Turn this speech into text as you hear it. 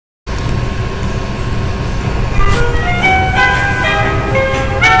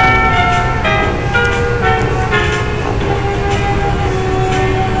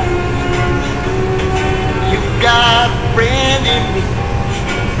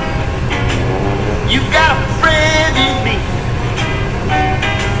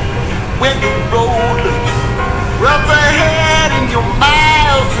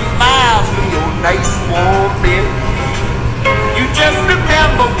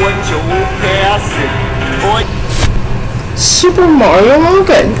Super Mario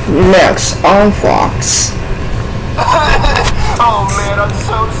Logan, next on Fox. Oh man, I'm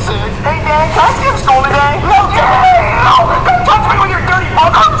so sick. Hey Dad, can I skip school today? No, Jeffy! No! Don't touch me with your dirty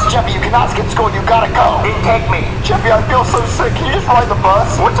buggers! Jeffy, you cannot skip school, you gotta go. Then take me. Jeffy, I feel so sick. Can you just ride the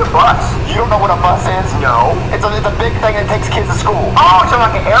bus? What's a bus? You don't know what a bus is? No. It's a big thing that takes kids to school. Oh, so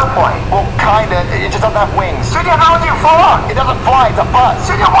like an airplane? Well, kinda. It just doesn't have wings. So then how would you fly? It doesn't fly, it's a bus.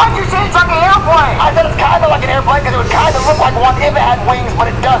 So then why'd you say it's like an airplane? I said it's kinda like an airplane because it would kinda look like one if it had wings, but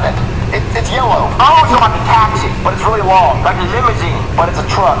it doesn't. It's yellow. Oh, so like a taxi. But it's really long. Like a limousine. But it's a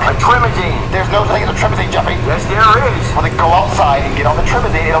truck. A trimazine. There's no such thing as a trimazine, Jeffy. Yes, there is. Well, then go outside and get on the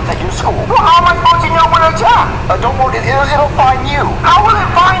trimazine. It'll take you to school. Well, how am I supposed to know where it's at? Don't worry. It'll find you. How will it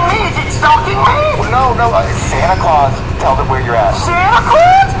find me? Is it stalking me? Well, no. Santa Claus tells it where you're at. Santa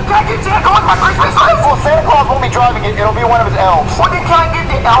Claus? Can I get Santa Claus my Christmas list? Well, Santa Claus won't be driving it. It'll be one of his elves. Well, then can I get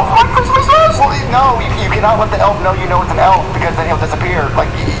the elf my Christmas list? Well, no. You cannot let the elf know you know it's an elf because then he'll disappear.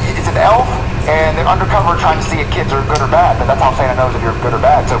 Like, it's an elf, and they're undercover trying to see if kids are good or bad. But that's how Santa knows if you're good or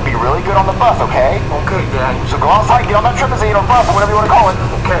bad. So be really good on the bus, okay? Okay, Dad. So go outside, get on that trimazine or bus or whatever you want to call it.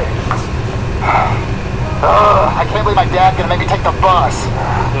 Okay. I can't believe my dad's gonna make me take the bus.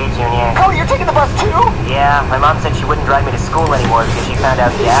 Hey, Junior. Cody, you're taking the bus too? Yeah, my mom said she wouldn't drive me to school anymore because she found out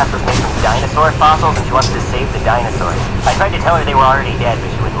gas was made from dinosaur fossils and she wants to save the dinosaurs. I tried to tell her they were already dead, but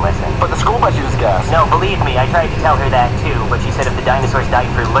she wouldn't listen. But the school bus uses gas. No, believe me, I tried to tell her that too, but she said if the dinosaurs died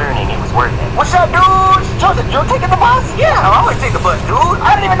for learning, it was worth it. What's up, dude? Joseph, you're taking the bus? Yeah, I always take the bus, dude.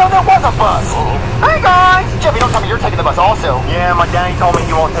 I didn't even know there was a bus. Hey, guys. Jeffy, don't tell me you're taking the bus also. Yeah, my daddy told me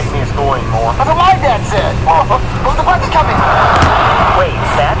he won't take me to school anymore. That's what my dad said. Oh, the bus is coming. Wait,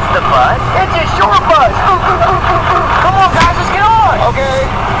 that's the bus? It's just your bus. Come on, guys, let's get on. Okay.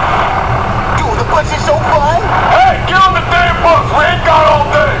 Dude, the bus is so fun. Hey, get on the damn bus. We ain't got all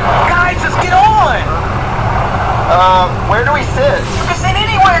day. Guys, let's get on. Where do we sit? You can sit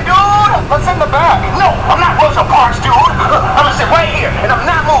anywhere, dude. Let's sit in the back. No, I'm not Rosa Parks, dude. I'm gonna sit right here, and I'm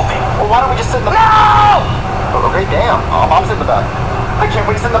not moving. Well, why don't we just sit in the back? No! Okay, damn. I'm sitting in the back. I can't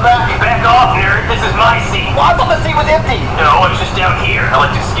wait to sit in the back. Back off, nerd. This is my seat. Well, I thought the seat was empty. No, it's just down here. I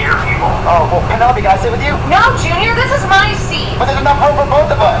like to scare people. Oh, well, Penelope, can I sit with you? No, Junior, this is my seat. But there's enough room for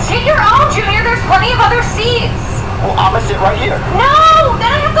both of us. Get your own, Junior. There's plenty of other seats. Well, I'm gonna sit right here. No, then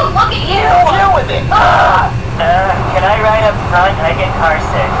I have to look at you. Deal with it. Can I ride up front? I get car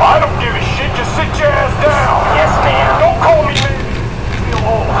sick. I don't give a shit. Just sit your ass down. Yes, ma'am. Don't call me man.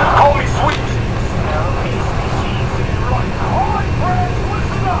 Call me sweet.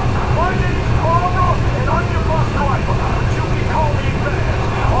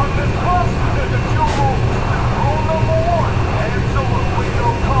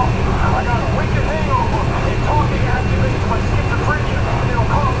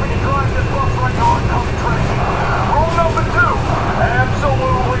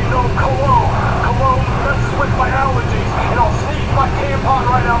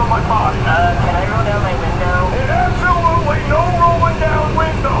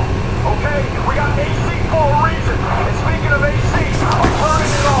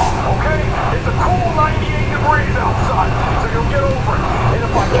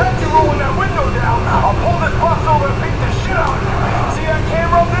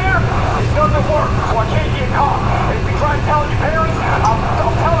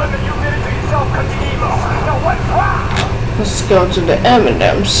 Let's go to the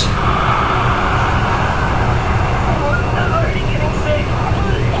M&M's.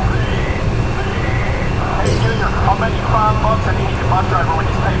 I'll bet you $5 I need to get my driver with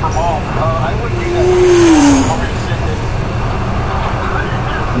this paper ball. I wouldn't do that. I'm gonna send it.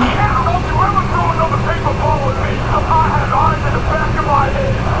 Don't you ever throw another paper ball at me. I had eyes in the back of my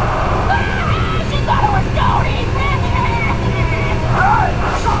head. She thought it was Cody. Hey,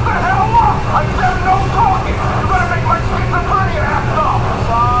 shut the hell up. I said no talking. You better make my schizophrenia act up.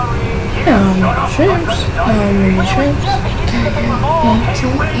 Sorry. Shrimps. Shrimps.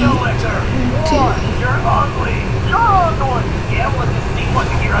 You're ugly. You're ugly. Yeah, well, the seat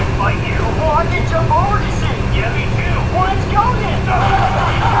wasn't here. I'd fight you. Well, I can jump over the seat. Yeah, me too. Well, let's go then.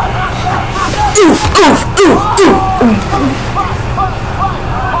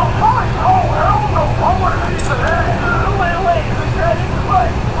 Oh, hell no. I want a piece of that. Wait. Who's ready to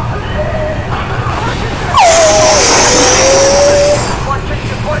fight? If I take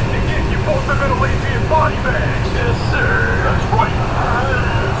you fighting again, you both are gonna leave me in body bags. Yes, sir. That's right.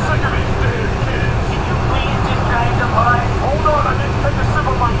 Sick of these damn kids. Can you please just drive the bus? Hold on, I didn't take a sip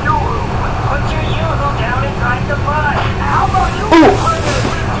of my yoo-hoo. Put your yoo-hoo down and drive the bus. How about you? I'm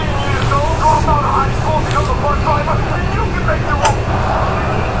 15 years old, dropped out of high school, become a bus driver, and you can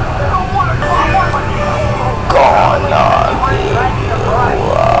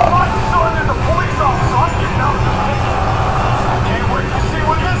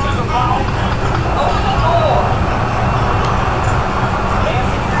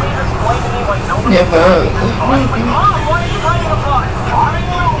Never. Mom, why are you riding the bus? I didn't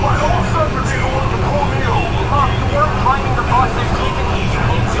know, but all of a sudden the people wanted to pull me over. Mom, you weren't driving the bus. There's kids in here. You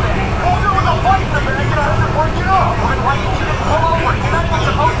can't do that. Well, there was a fight in the back and I had to break it up. Then why didn't you just pull over? You're not even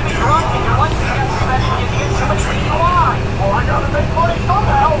supposed to be drunk and your license gets suspended if you get too much DUI. Well, I gotta make money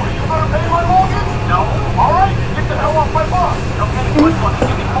somehow. You gonna pay my mortgage? No. All right, get the hell off my bus. Okay, good one. If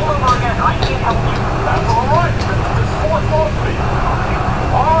you get pulled over again, I can't help you. That's all right. This fourth off me.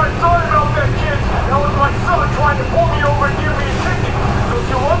 All right, sorry about that, kids. That was my son trying to pull me over and give me a ticket. So if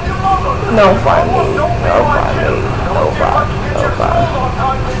you love your mother, No funny. don't be No like funny. him. No Don't see if I funny. can get No your funny. school on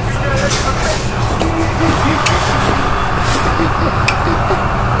time so you can get an education.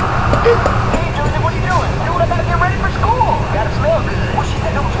 Hey, Joseph, what are you doing? Dude, I gotta get ready for school. Gotta smell good. Well, she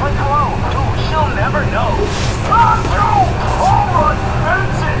said don't spray cologne. Dude, she'll never know. Ah, Joe! All right,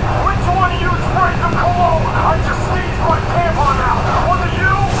 that's it. Which one of you sprayed the cologne? I just sneezed my tampon out. Was it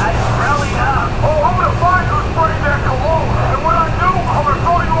you? That's probably not. Oh, I'm gonna find who sprayed that cologne. And when I do, I'm gonna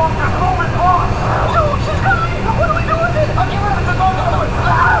throw you off this moving bus. Dude, she's coming. What are we doing then? I'll give her the dog.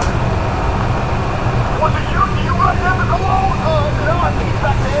 Was it you? Do you guys have the cologne? No, I think it's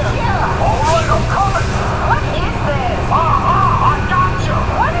back there. Yeah. All right, I'm coming. What is this? I got you.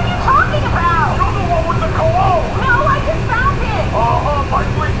 What are you talking about? You're the one with the cologne. No, I just found it. My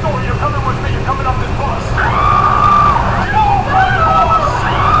police story. You're coming with me. You're coming up this bus. Get off my bus!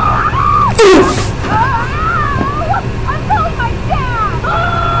 I'm calling my dad.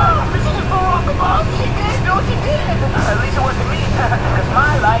 Did she just throw her off the bus? She did. No, she did. At least it wasn't me, because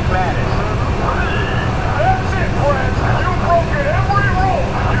my life matters. That's it, friends. You broke every rule.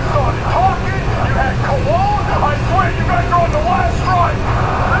 You started talking. You had cologne. I swear you guys are on the last strike.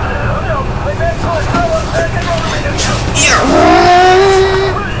 They made so fellas. They can go to me to you.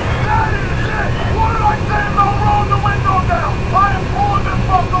 That is it. What did I say about rolling the window down? I am pulling this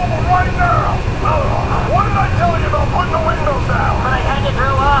bus over right now. What did I tell you about putting the windows down? But I had to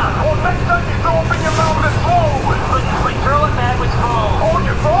throw up. Well, next time you throw up in your mouth and swallow it. My throw-up bag was full. Oh,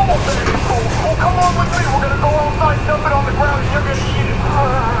 your thermal bag is full. Well, come on with me. We're gonna go outside, dump it on the ground, and you're gonna eat it.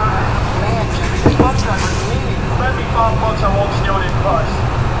 Man, this bus driver's mean. Lend me $5, I won't steal this bus.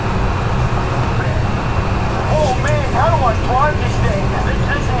 Oh man, how do I drive this thing? Let's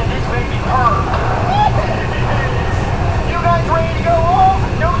listen to this baby purr. You guys ready to go home?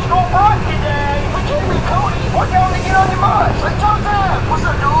 No school for us today. We can't be Cody. We're going to get on the bus. Let's Joseph. What's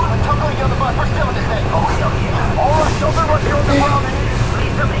up, dude? Let's go get on the bus. We're stealing this thing. Oh, hell yeah. All right, Joseph, let's get on the ground and eat it.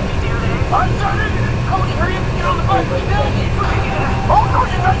 Please don't make me do this. I said it. Cody, hurry up and get on the bus. We're stealing it. Oh, no,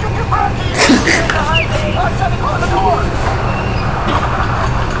 you're not. You get back here. I said it. Close the door.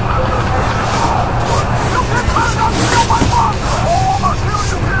 You get back up. Steal my bus. Oh, I'm going to kill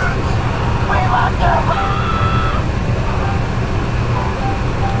you kids. We lost your bus.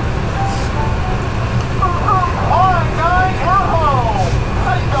 Alright guys, we're home!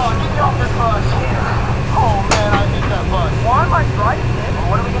 Thank God, get me off this bus! Oh man, I hate that bus. Why am I driving it?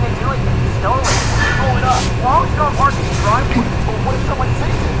 Well, what are we going to do with it? Stolen. Pull it up. Well, it's not parking the driveway. But what if someone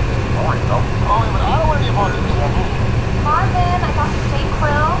sees it? Alright, though. Oh, yeah, but I don't want to be a part of this. Marvin, I got the same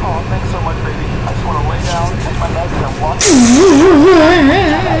quill. Oh, thanks so much, baby. I just want to lay down, take my meds, and watch it.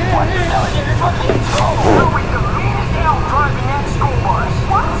 What? No, you're fucking